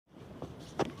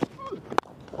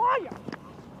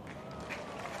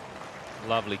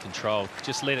Lovely control.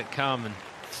 Just let it come and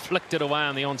flicked it away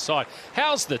on the onside.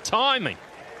 How's the timing?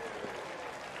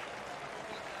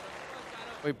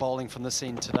 We're bowling from this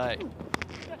end today.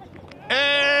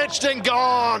 Edged and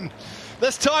gone.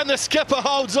 This time the skipper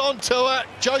holds on to it.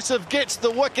 Joseph gets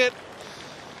the wicket.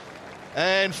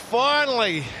 And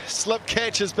finally, slip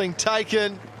catch has been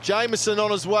taken. Jamieson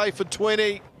on his way for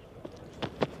 20.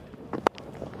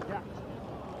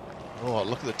 Oh,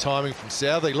 look at the timing from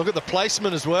Southee. Look at the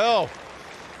placement as well.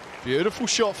 Beautiful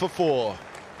shot for 4.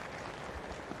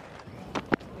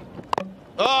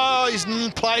 Oh, he's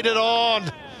played it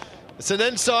on. It's an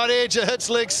inside edge, it hits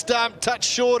leg stump, touch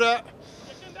shorter.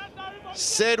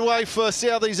 Sad way for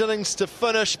Southee's innings to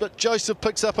finish, but Joseph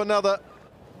picks up another.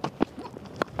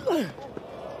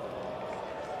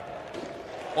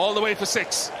 All the way for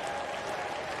 6.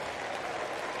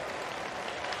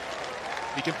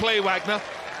 He can play, Wagner.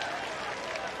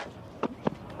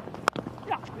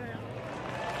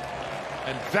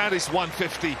 And that is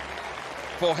 150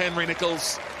 for Henry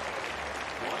Nicholls.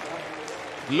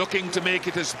 Looking to make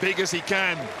it as big as he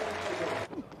can.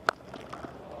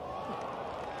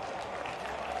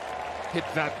 Hit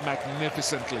that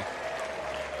magnificently.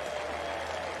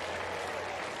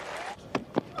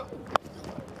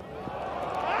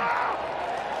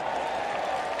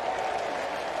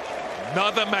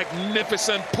 Another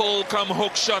magnificent pull come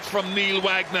hook shot from Neil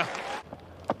Wagner.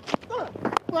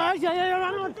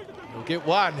 He'll get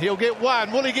one, he'll get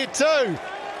one. Will he get 2?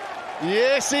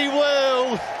 Yes, he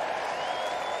will.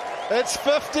 It's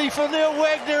 50 for Neil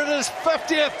Wagner in his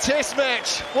 50th Test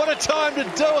match. What a time to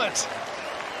do it.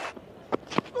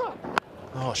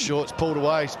 Oh, short's pulled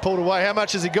away. He's pulled away. How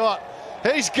much has he got?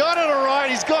 He's got it all right.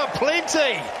 He's got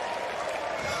plenty.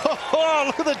 Oh,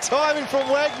 look at the timing from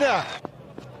Wagner.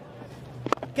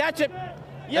 Catch it.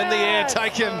 In the air,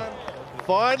 taken.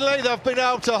 Finally, they've been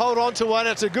able to hold on to one.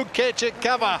 It's a good catch at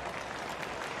cover.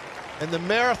 And the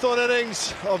marathon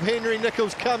innings of Henry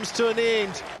Nicholls comes to an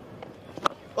end.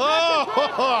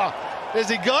 Oh, has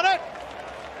he got it?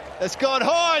 It's gone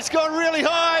high, it's gone really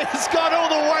high. It's gone all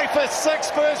the way for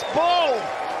 6 first ball.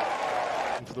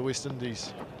 For the West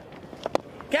Indies.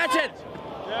 Catch it.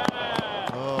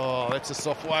 Oh, that's a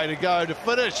soft way to go to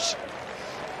finish.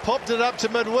 Popped it up to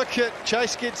mid-wicket.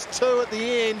 Chase gets 2 at the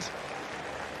end.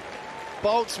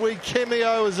 Bolt's wee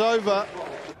cameo is over.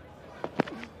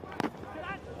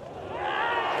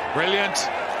 Brilliant.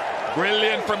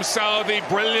 Brilliant from Southee,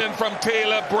 brilliant from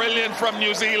Taylor, brilliant from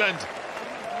New Zealand.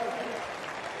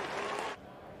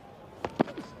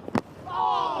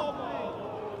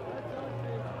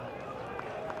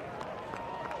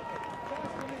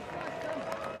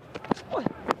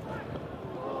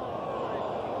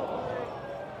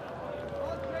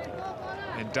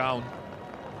 And down.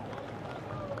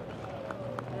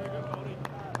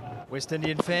 West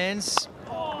Indian fans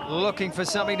looking for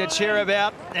something to cheer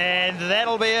about, and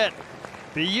that'll be it.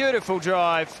 Beautiful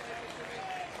drive.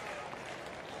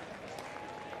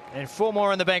 And 4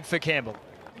 more in the bank for Campbell.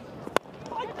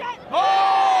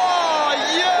 Oh,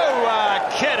 you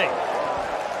are kidding.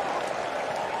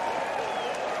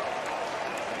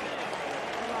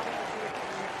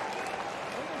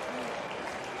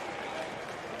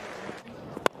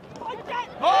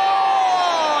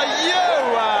 Oh, you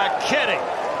are kidding.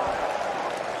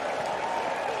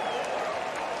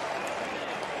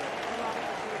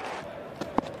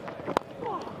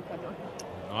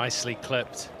 Nicely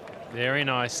clipped. Very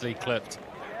nicely clipped.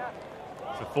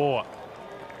 For 4.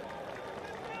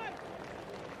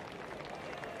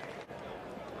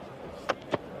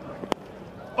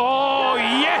 Oh,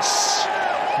 yes!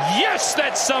 Yes,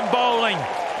 that's some bowling.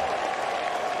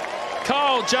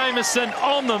 Kyle Jamieson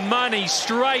on the money,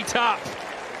 straight up.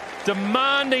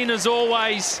 Demanding as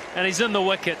always, and he's in the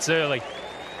wickets early.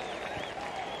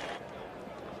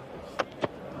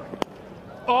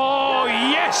 Oh,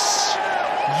 yes!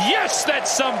 Yes,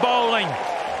 that's some bowling.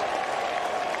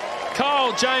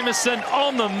 Kyle Jamieson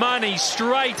on the money,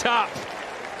 straight up.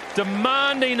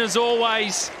 Demanding as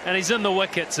always, and he's in the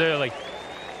wickets early.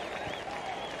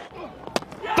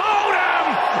 Bowled him!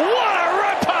 What a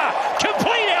ripper!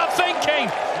 Complete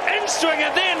outthinking. In-swing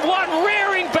and then one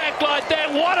rearing back like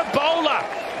that. What a bowler!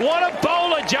 What a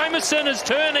bowler Jamieson is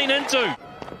turning into.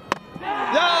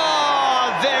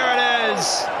 Oh, there it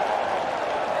is.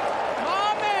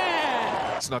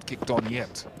 It's not kicked on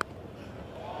yet.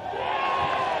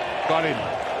 Got him.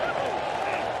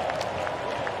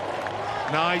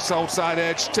 Nice outside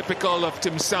edge, typical of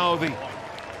Tim Southee.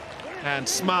 And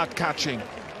smart catching.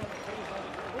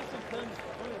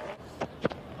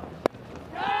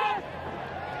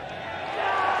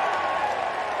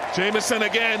 Jamieson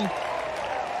again.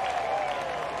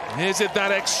 Is it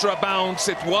that extra bounce?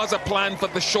 It was a plan for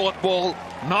the short ball,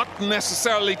 not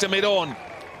necessarily to mid-on,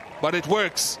 but it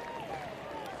works.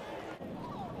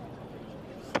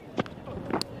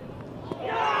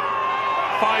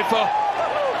 A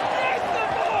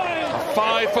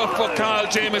fiver for Kyle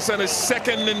Jamieson, his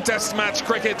second in Test match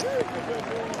cricket.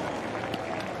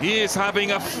 He is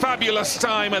having a fabulous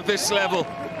time at this level.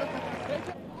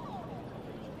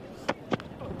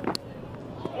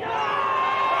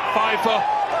 A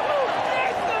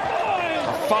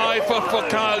fiver for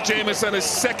Kyle Jamieson, his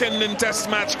second in Test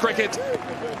match cricket.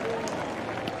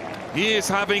 He is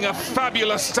having a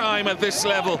fabulous time at this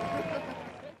level.